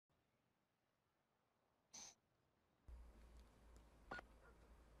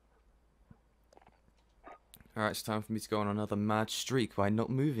Alright, it's time for me to go on another mad streak by not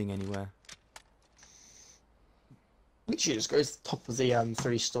moving anywhere. Literally just go to the top of the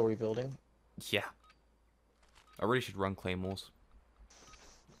 3-story building. Yeah. I really should run claymores.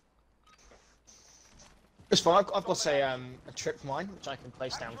 It's fine. I've got a trip mine which I can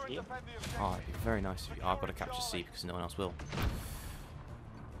place down for you. Oh, it'd be very nice of you. I've got to capture C because no one else will.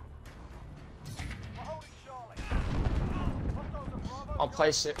 I'll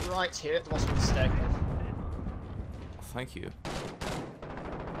place it right here at the bottom of the staircase. Thank you.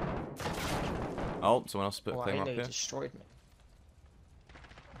 Oh, someone else put a Oh, I claymore up nearly here. destroyed me.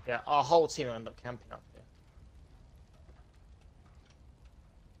 Yeah, our whole team will end up camping up here.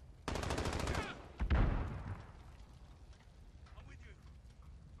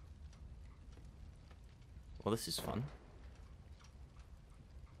 Well, this is fun.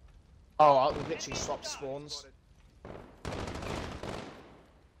 Oh, I'll literally swap spawns.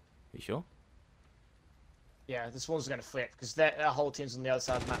 You sure? Yeah, the spawns are going to flip because their whole team's on the other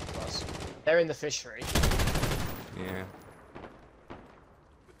side of the map to us. They're in the fishery. Yeah.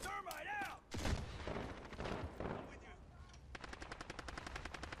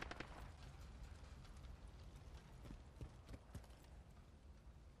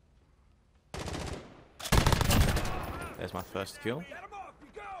 There's my first kill.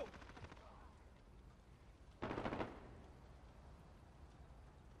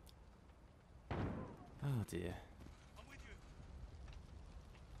 Oh dear.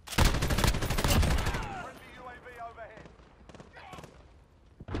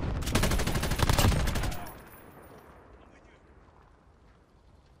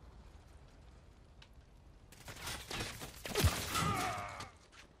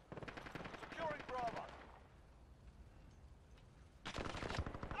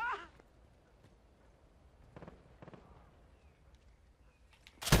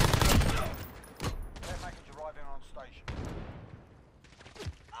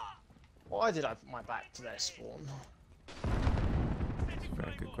 Why did I put my back to their spawn? That's a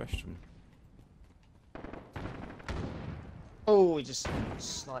very good question. Oh, he just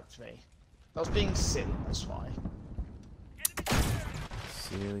sniped me. I was being silly, that's why.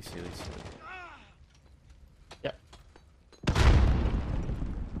 Silly, silly, silly. Yep.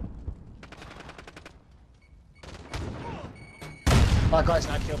 My guy's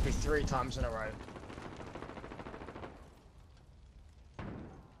now killed me 3 times in a row.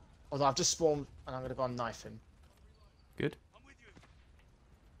 Although I've just spawned and I'm gonna go and knife him. Good.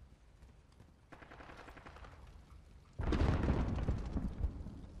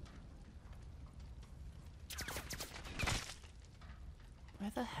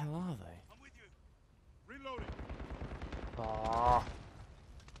 Where the hell are they? I'm with you. Reloading. Ah.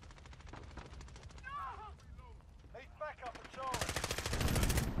 He's back up at Charlie.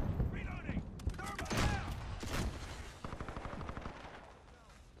 Reloading. Thermite out.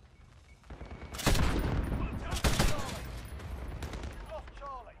 Contact Charlie. You lost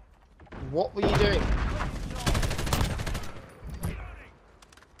Charlie. What were you doing? Reloading.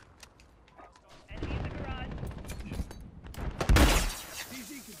 Enemy in the garage.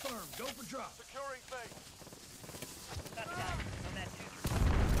 DZ confirmed. Go for drop. Securing B. Got that. On that too.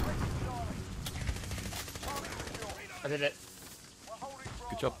 Charlie. Charlie secure. I did it. We're holding Bravo.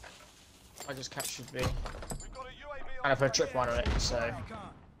 Good job. I just captured B. We've got a UAV on And I put a trip mine on it, so... I'm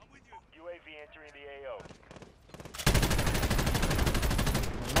with you. UAV entering the AO.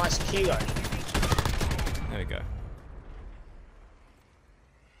 Nice kilo. There we go.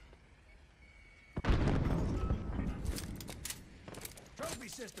 Trophy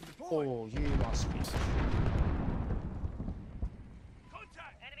system deployed. Oh, you must be...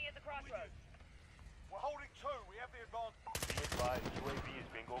 Contact. Enemy at the crossroads. We're holding 2. We have the advantage. Be advised, UAV is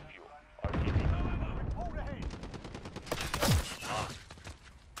bingo fuel. RTB. Report ahead.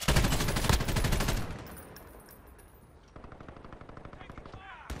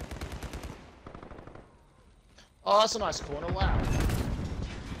 Oh, that's a nice corner, wow.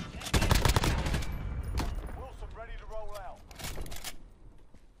 Wilson ready to roll out.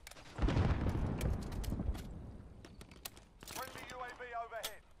 Friendly UAV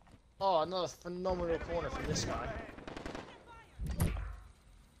overhead. Oh, another phenomenal corner from this guy.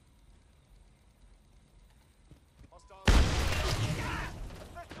 Assist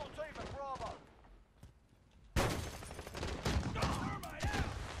your team at Bravo.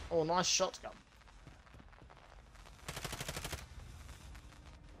 Oh, nice shotgun.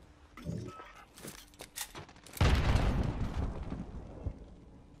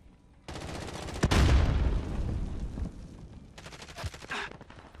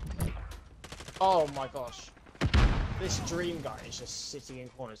 Oh my gosh. This dream guy is just sitting in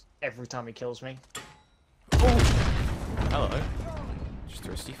corners every time he kills me. Hello. Just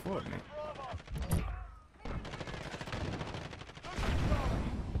threw a C4 at me.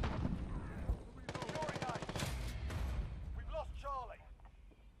 We've lost Charlie.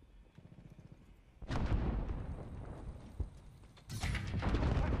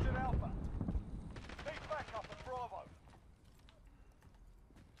 Captured Alpha. Need backup at Bravo.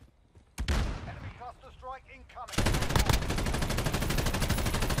 Enemy cluster strike incoming.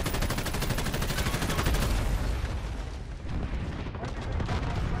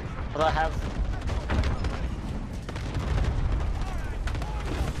 But I have.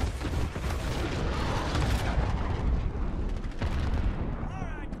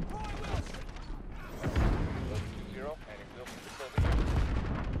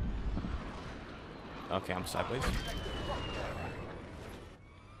 Okay, I'm sideways.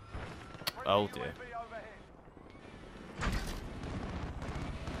 Oh dear.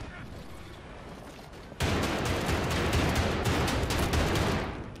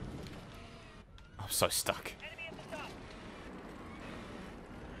 I'm so stuck.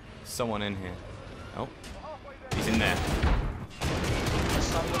 Someone in here. Oh, he's in there.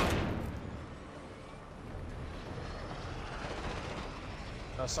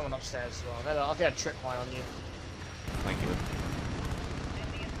 Oh, someone upstairs as well. I'll get a trip mine on you. Thank you.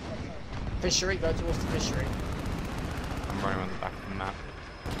 Fishery, go towards the fishery. I'm running around the back of the map.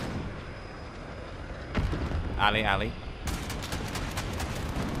 Alley, alley.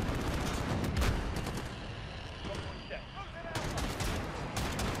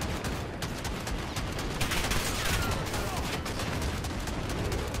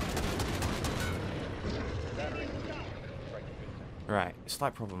 Right,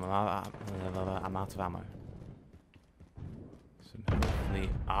 slight problem. I'm out of ammo. So hopefully,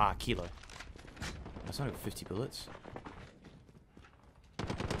 kilo. That's only got 50 bullets.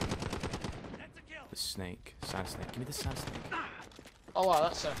 The snake, sand snake. Give me the sand snake. Oh wow,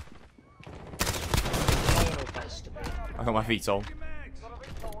 that's a normal place to be. I got my feet on.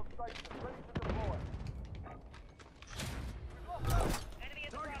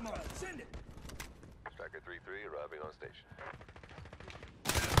 Striker 3-3 arriving on station.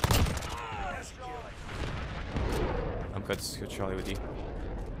 I'm good to go Charlie with you.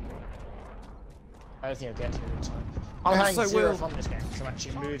 I don't think I'll get to it in time. I'm having so zero will. fun this game because I'm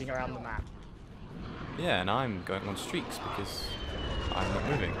actually moving around the map. Yeah, and I'm going on streaks because I'm not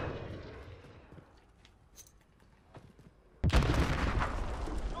moving.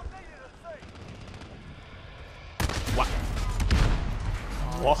 What?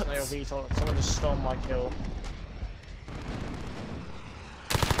 What? No VTOL. Someone just stole my kill.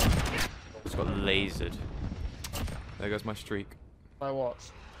 Just got lasered. There goes my streak. By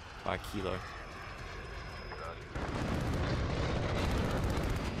what? By a kilo.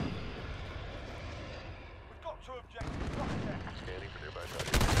 We've got two objectives. Scanning for nearby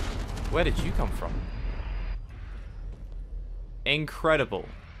targets. Where did you come from? Incredible.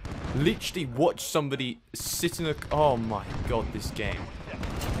 Literally watch somebody sit in a... Oh my god, this game.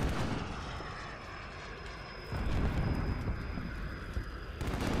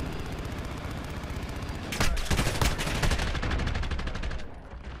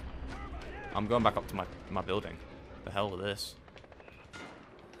 I'm going back up to my building. The hell with this.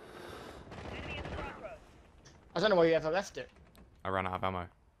 I don't know where you ever left it. I ran out of ammo.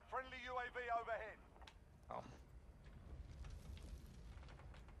 Friendly UAV overhead. Oh.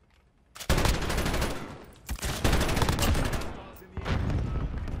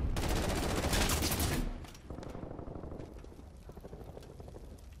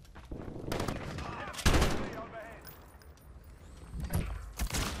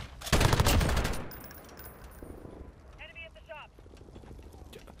 Enemy at the shop.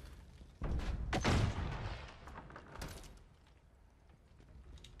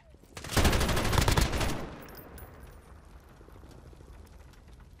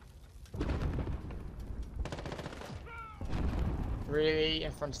 Really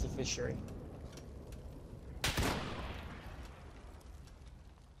in front of the fishery.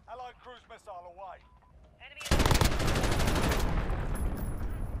 Allied cruise missile away. Enemy at the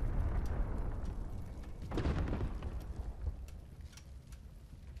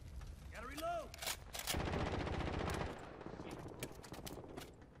Gotta reload.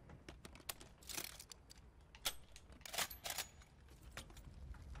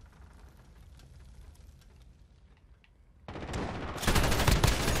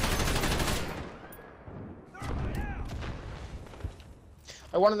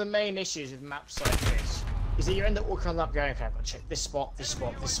 One of the main issues with maps like this is that you end up walking on the map going, okay, I've got to check this spot, this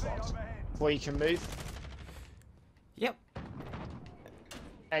spot, this spot, before you can move. Yep.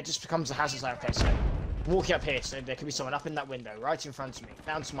 And it just becomes a hazard, like, okay, so Walking up here, so there could be someone up in that window, right in front of me,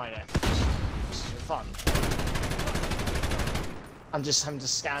 down to my left. This is fun. I'm just having to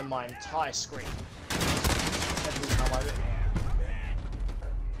scan my entire screen every time I look.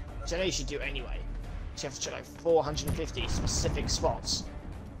 Which I know you should do anyway. So you have to check like 450 specific spots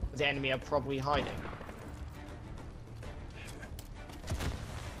where the enemy are probably hiding.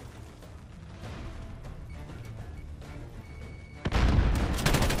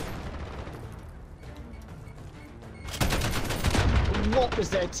 What was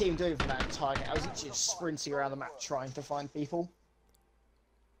their team doing for that entire game? I was literally just sprinting around the map trying to find people.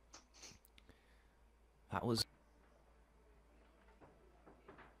 That was